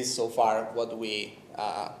 So this is so far what we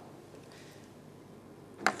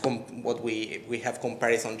have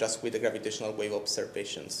comparison just with the gravitational wave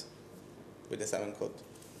observations with the 7 code.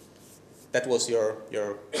 That was your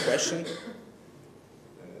question?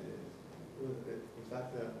 In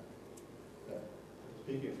fact,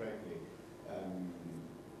 speaking frankly,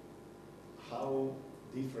 how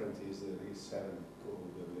different is this 7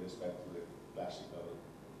 code with respect to the classical,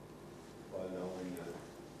 well-known,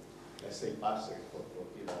 let's say, parsec for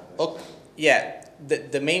kilohertz? Okay. Yeah,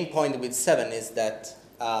 the main point with 7 is that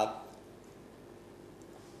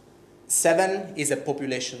 7 is a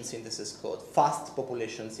population synthesis code, fast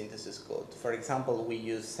population synthesis code. For example, we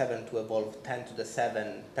use 7 to evolve 10 to the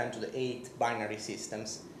 7, 10 to the 8 binary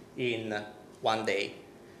systems in one day.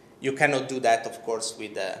 You cannot do that, of course,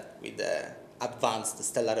 with the advanced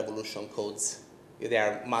stellar evolution codes. They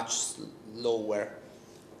are much lower.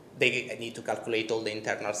 They need to calculate all the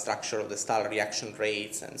internal structure of the star, reaction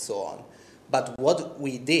rates, and so on. But what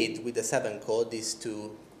we did with the 7 code is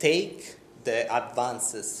to take the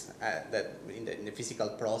advances that in the physical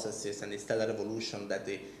processes and the stellar evolution that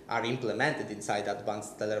they are implemented inside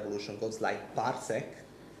advanced stellar evolution codes like parsec.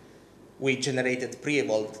 We generated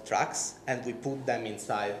pre-evolved tracks and we put them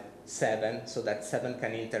inside 7 so that 7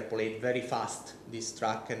 can interpolate very fast this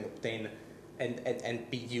track and obtain and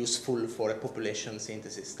be useful for a population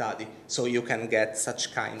synthesis study. So you can get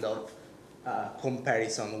such kind of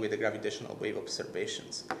comparison with the gravitational wave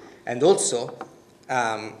observations. And also,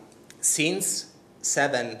 since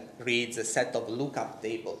 7 reads a set of lookup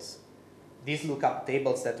tables, these lookup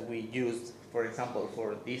tables that we used, for example,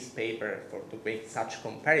 for this paper to make such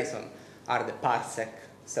comparison are the parsec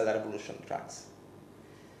stellar evolution tracks.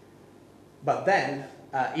 But then,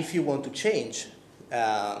 if you want to change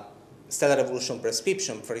stellar evolution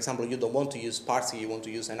prescription, for example, you don't want to use parsec, you want to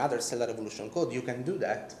use another stellar evolution code, you can do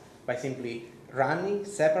that by simply running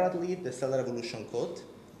separately the stellar evolution code,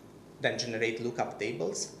 then generate lookup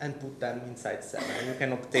tables and put them inside 7. And you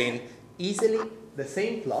can obtain easily the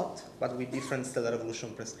same plot, but with different stellar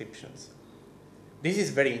evolution prescriptions. This is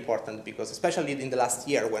very important because, especially in the last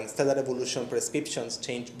year, when stellar evolution prescriptions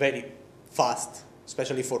change very fast,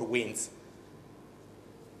 especially for winds.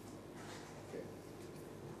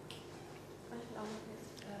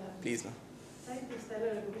 Please. Since the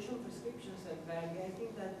stellar evolution prescriptions are vague, I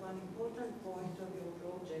think that one important point of your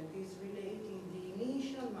project is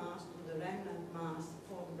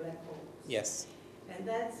Yes. And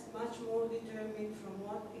that's much more determined from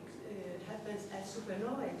what happens at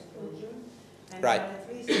supernova explosion. And Right. there are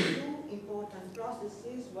at least two important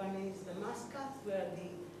processes. One is the mass cut, where the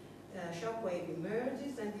shock wave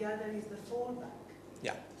emerges, and the other is the fallback.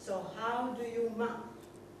 Yeah. So how do you map?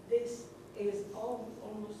 This is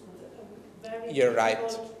almost very You're right.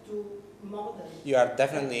 difficult to model. You are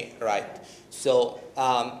definitely right. So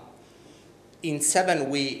in 7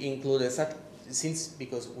 we included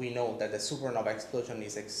because we know that the supernova explosion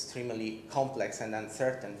is extremely complex and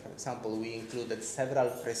uncertain. For example, we included several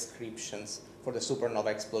prescriptions for the supernova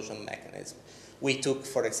explosion mechanism. We took,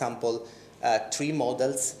 for example, 3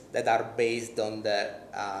 models that are based on the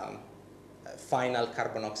final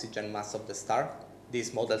carbon-oxygen mass of the star.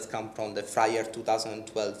 These models come from the Fryer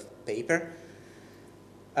 2012 paper.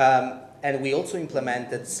 And we also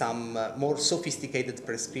implemented some more sophisticated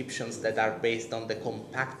prescriptions that are based on the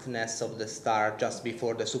compactness of the star just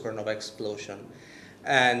before the supernova explosion.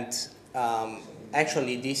 And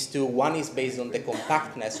actually these two, one is based on the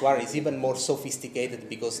compactness, one is even more sophisticated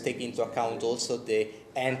because take into account also the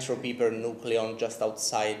entropy per nucleon just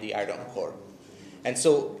outside the iron core. And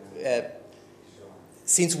so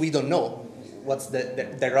since we don't know what's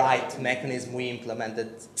the right mechanism, we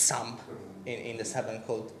implemented some in the 7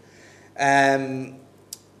 code.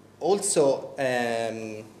 Also,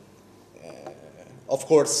 of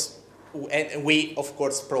course, we of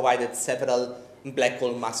course provided several black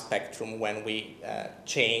hole mass spectrum when we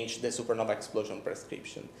changed the supernova explosion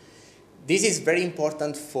prescription. This is very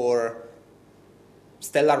important for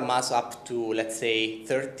stellar mass up to, let's say,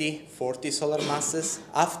 30, 40 solar masses.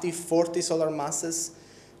 After 40 solar masses,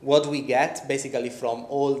 what we get basically from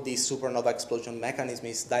all these supernova explosion mechanisms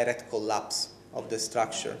is direct collapse of the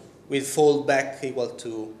structure with fallback equal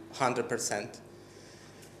to 100%.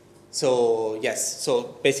 So yes,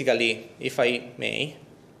 so basically, if I may,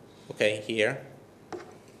 okay, here.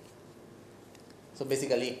 So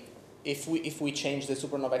basically, if we change the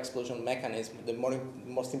supernova explosion mechanism, the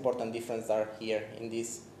most important differences are here in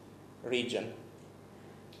this region.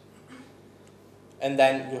 And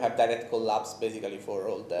then you have direct collapse basically for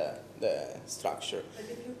all the structure. But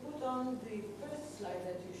if you put on the first slide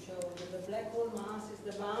that you showed, the black hole masses,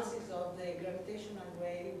 the masses of the gravitational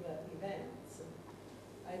wave events,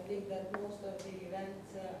 I think that most of the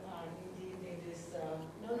events are indeed in this,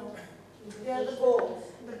 they are the balls.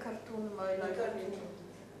 The cartoon The cartoon.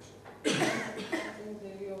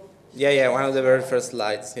 Yeah, one of the very first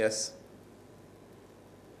slides, yes.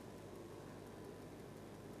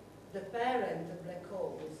 The parent black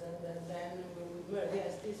holes, and then we merge.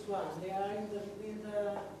 Yes, this one. They are in the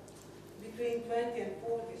between 20 and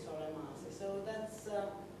 40 solar masses. So that's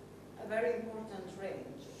a very important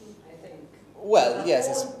range, I think. Well, the yes.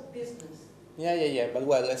 whole business. Yeah. But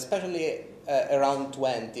well, especially around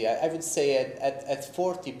 20, I would say at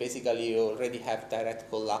 40, basically, you already have direct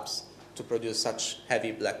collapse to produce such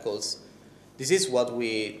heavy black holes. This is what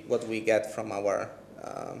we get from our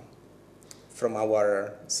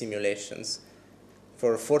simulations.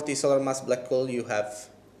 For 40 solar mass black hole, you have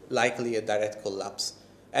likely a direct collapse.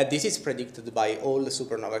 And this is predicted by all the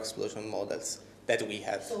supernova explosion models that we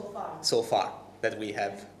have. So far that we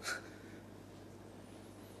have.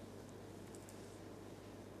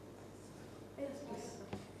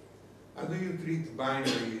 How do you treat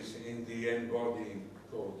binaries in the n-body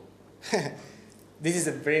code? This is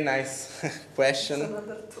a very nice question.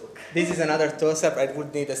 Another talk. This is another talk. I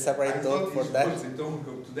would need a separate talk for that. I thought it was the talk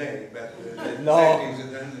of today, but No. that is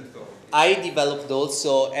another talk. I developed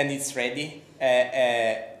also, and it's ready,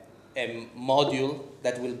 a module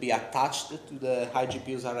that will be attached to the high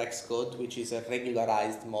GPU's RX code, which is a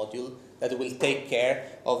regularized module that will take care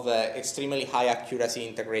of extremely high accuracy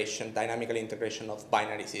integration, dynamical integration of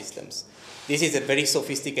binary systems. This is a very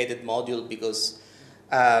sophisticated module because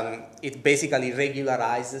it basically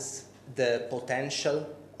regularizes the potential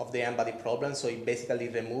of the n-body problem, so it basically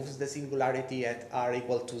removes the singularity at r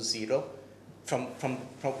equal to 0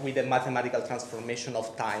 with a mathematical transformation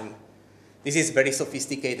of time. This is very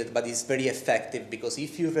sophisticated, but it's very effective because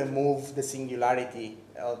if you remove the singularity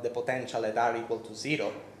of the potential at r equal to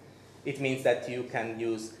 0, it means that you can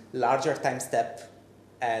use larger time step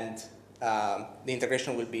and the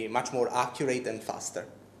integration will be much more accurate and faster.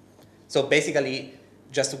 So basically,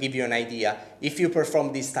 just to give you an idea, if you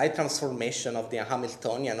perform this tight transformation of the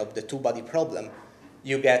Hamiltonian of the two-body problem,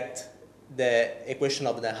 you get the equation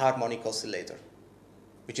of the harmonic oscillator,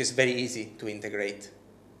 which is very easy to integrate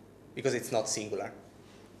because it's not singular.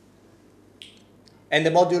 And the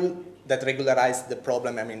module that regularized the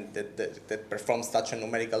problem, that performs such a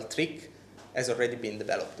numerical trick, has already been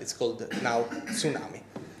developed. It's called now Tsunami.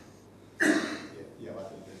 Yeah,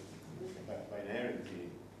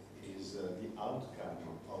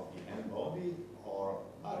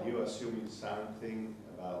 Are you assuming something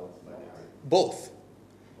about binary? Both.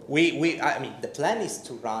 I mean, the plan is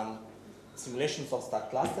to run simulations of star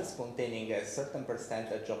clusters containing a certain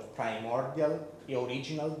percentage of primordial,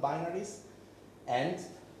 original binaries, and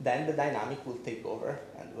then the dynamic will take over.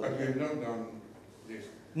 And will But we have not done this.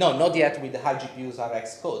 No, not yet with the high GPUs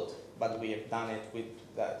RX code, but we have done it with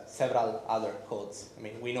several other codes. I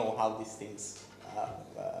mean, we know how these things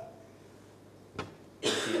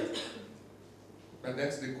feel. But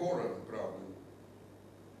that's the core of the problem.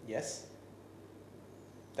 Yes.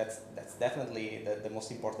 That's definitely the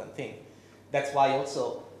most important thing. That's why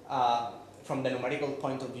also, from the numerical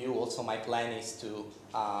point of view, also my plan is to,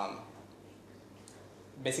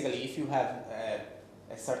 basically if you have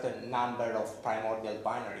a certain number of primordial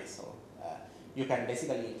binaries, so you can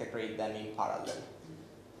basically integrate them in parallel.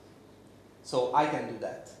 So I can do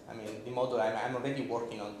that. I mean, the module, I'm already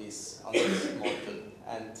working on this module,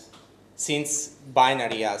 and since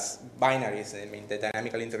binaries, I mean, the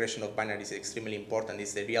dynamical integration of binaries is extremely important.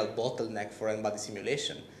 It's the real bottleneck for n-body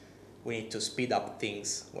simulation. We need to speed up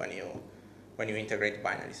things when you integrate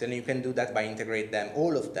binaries, and you can do that by integrate them,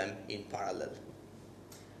 all of them, in parallel.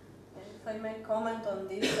 If I may comment on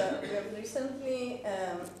this, we have recently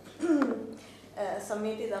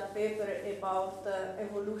submitted a paper about the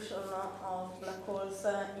evolution of black holes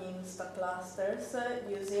in star clusters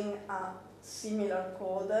using a similar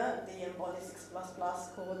code, the embodied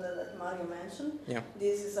 6++ code that Mario mentioned. Yeah.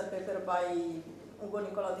 This is a paper by Ugo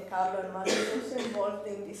Nicola Di Carlo, and Mario is also involved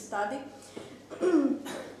in this study.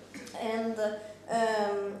 And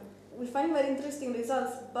we find very interesting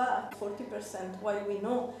results, but 40%, while we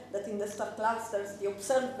know that in the star clusters, the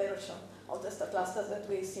observed version of the star clusters that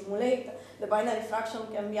we simulate, the binary fraction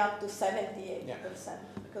can be up to 78%,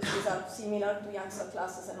 because these are similar to young star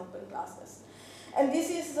clusters and open clusters. And this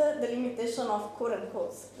is the limitation of current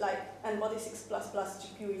codes, like n-body 6++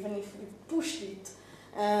 GPU, even if we pushed it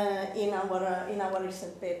in our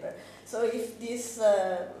recent paper. So if this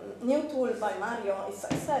new tool by Mario is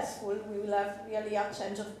successful, we will have really a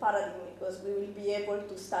change of paradigm, because we will be able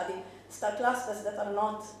to study star clusters that are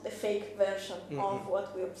not the fake version of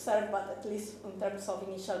what we observe, but at least in terms of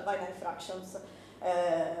initial binary fractions,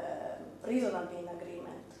 reasonably in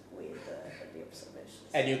agreement with the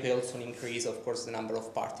observations. And you can also increase, of course, the number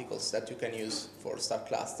of particles that you can use for star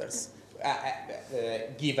clusters,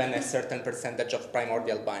 given a certain percentage of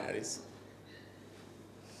primordial binaries.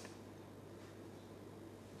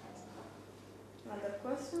 Other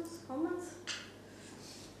questions, comments?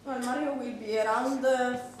 Well, Mario will be around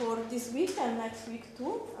for this week and next week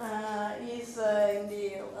too. He's in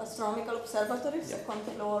the Astronomical Observatory, second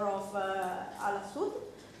floor of Ala Sud.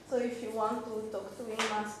 So if you want to talk to him,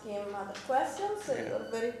 ask him other questions, you're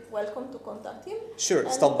very welcome to contact him. Sure,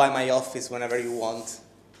 and stop by my office whenever you want.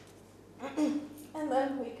 And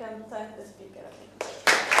then we can thank the speaker.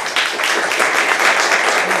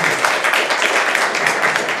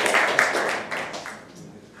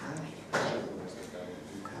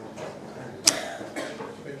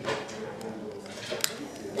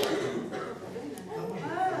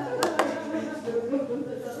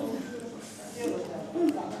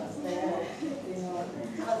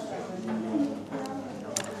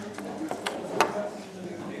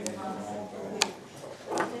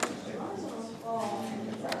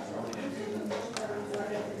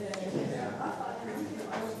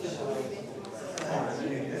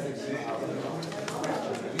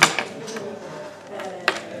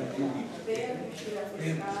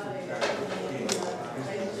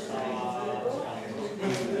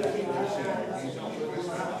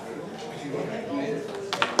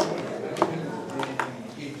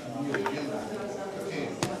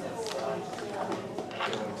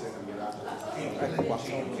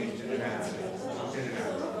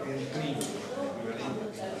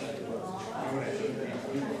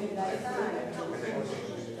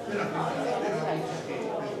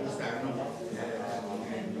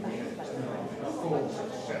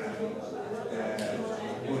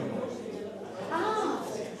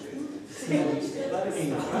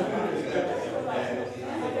 E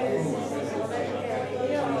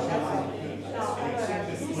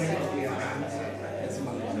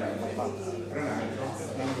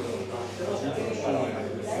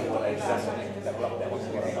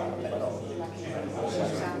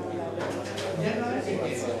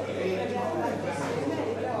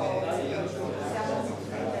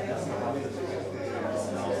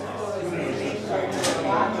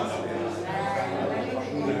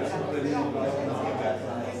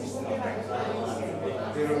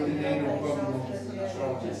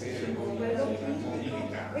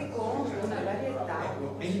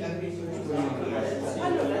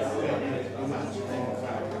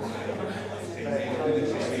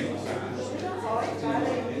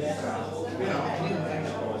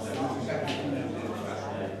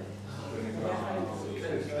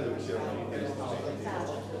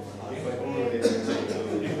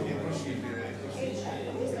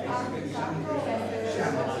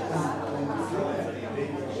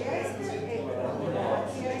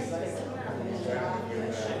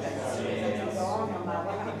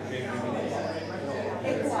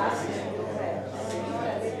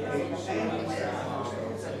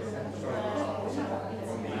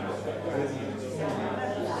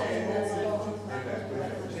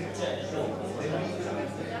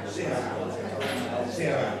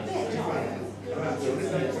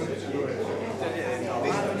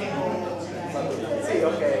Sì,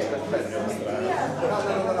 ok, perfetto.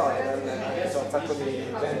 No, ci sono un sacco di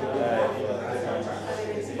gente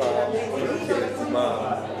ma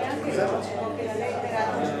cos'è?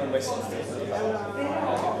 Non ho mai sentito. È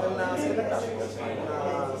una scheda grafica,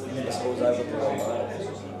 una scusa, sì,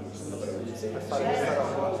 per fare questa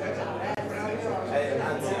roba.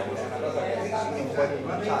 Anzi, è una cosa che non puoi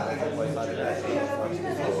rinunciare, non puoi fare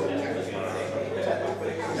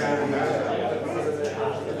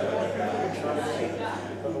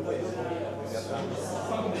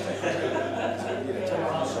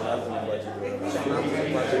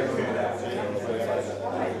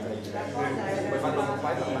puoi farlo con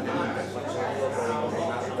Python, ma neanche facendo con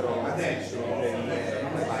un altro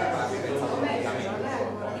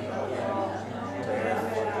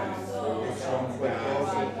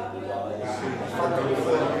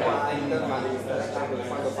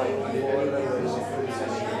quando fai un call le funzioni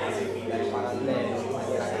parallele in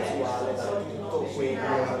maniera casuale da tutto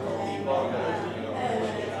quello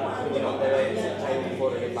quindi non deve essere un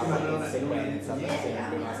core che parla in sequenza, per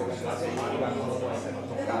esempio una sequenza specifica non può essere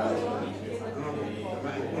toccata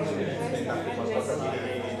inventarti qualcosa di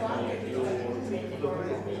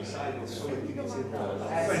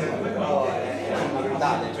però è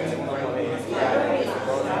fondamentale, cioè se uno vuole studiare queste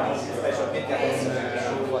cose, specialmente adesso che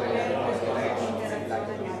sono fuori le cose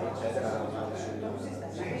eccetera,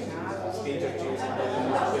 spingerci su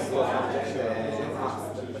questo frangente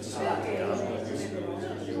master, poi ci sono altre cose,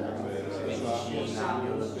 medicina,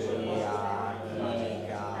 biologia,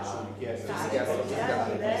 chimica, fisica, astrofisica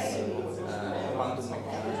tantissimo, quantum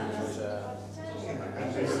mechanics,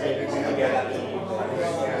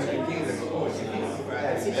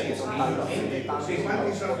 sì, perché sono talmente tanti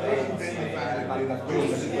quanti sono potenti di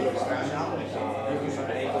quello che facciamo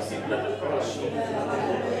che è impossibile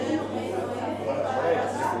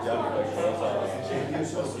studiarmi qualcosa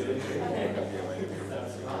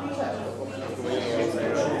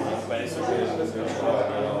penso che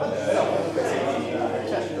però comunque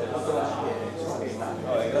certo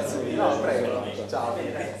grazie mille no prego ciao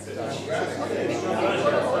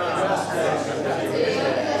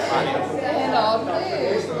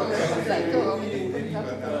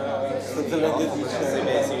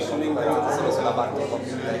solo sulla parte un po'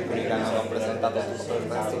 più tecnica non ho presentato tutto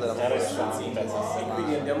il resto della conoscenza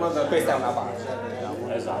quindi andiamo a questa è una parte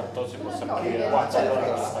esatto si può sapere guarda allora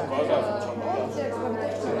questa cosa facciamo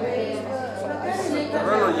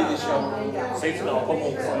però non gli diciamo sì no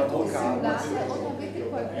comunque una calma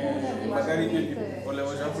magari io gli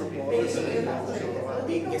volevo già proporre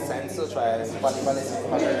in che senso? Cioè quale si fa?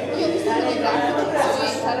 Io ho visto che le grafiche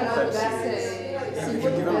saranno diverse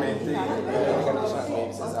effettivamente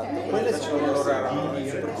esatto. Quelle sono lavorare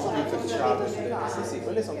per computer chat sì,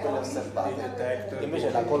 quelle sono quelle osservate.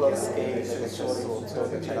 Invece la color scale che c'è sotto,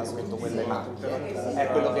 che c'era sotto quelle macchie, è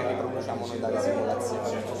quello che riproduciamo noi dalle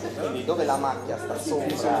simulazioni. Quindi dove la macchia sta sopra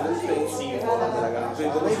il simbolo della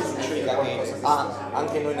galassia, significa che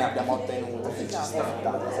anche noi ne abbiamo ottenute,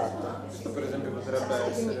 esatto. questo per esempio potrebbe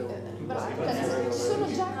essere ci sono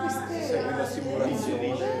già queste una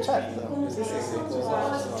simulazione certo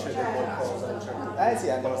succede qualcosa sì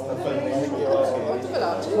anche molto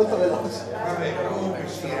veloce molto veloce Vabbè, comunque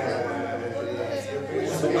sia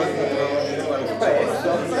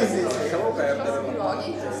lasciamo perdere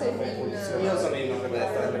io sono in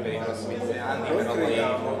Northwestern per i prossimi 2 anni però poi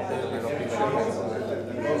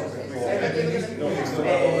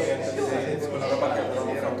una roba che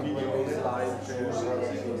avevamo fatto in quei slide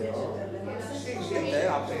te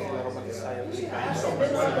apri la roba che sai applicare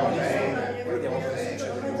vediamo cosa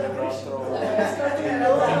succede con il nostro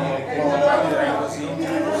direi così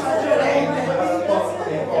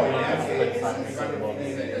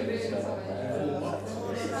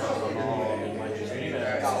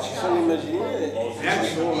ci sono immagini neanche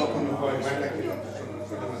solo come poi guarda che sono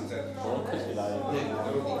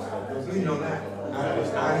lui non ha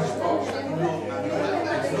risposto non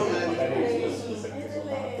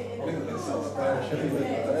ci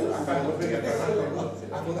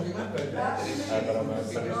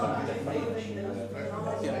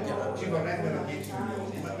vorrebbero 10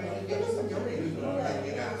 milioni, ma perché la stagione non è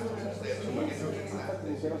legata insomma che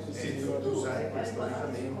non c'è tu sai questo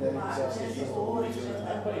ovviamente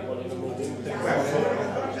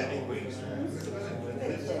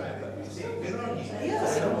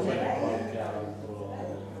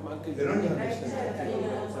per ogni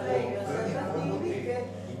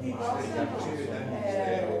ti possano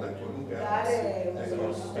dare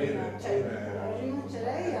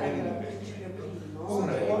rinuncerei al principio primo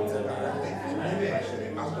una volta deve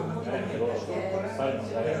essere automaticamente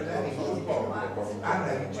per dare il supporto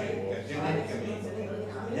alla ricerca genericamente,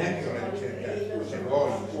 neanche una ricerca se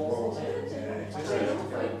vuoi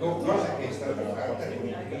cosa che è stata fatta con i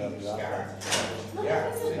primi scarti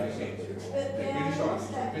per cui i soldi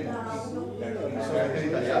sono venuti dall'Università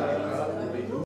italiana